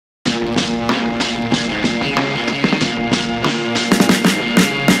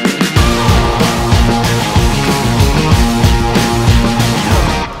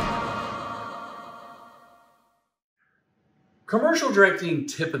Commercial directing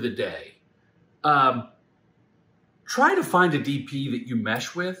tip of the day. Try to find a DP that you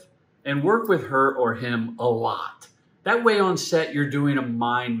mesh with and work with her or him a lot. That way on set, you're doing a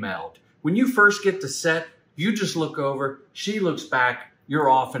mind meld. When you first get to set, you just look over, she looks back, you're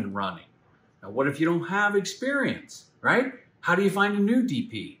off and running. Now, what if you don't have experience, right? How do you find a new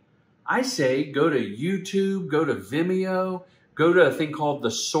DP? I say go to YouTube, go to Vimeo, go to a thing called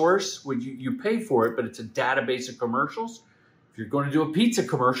The Source, where you pay for it, but it's a database of commercials. If you're going to do a pizza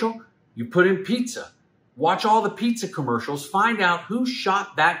commercial, you put in pizza. Watch all the pizza commercials, find out who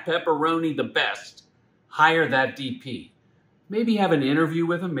shot that pepperoni the best. Hire that DP. Maybe have an interview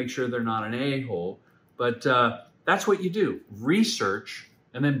with them, make sure they're not an a-hole, but that's what you do. Research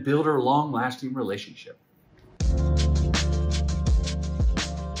and then build a long-lasting relationship.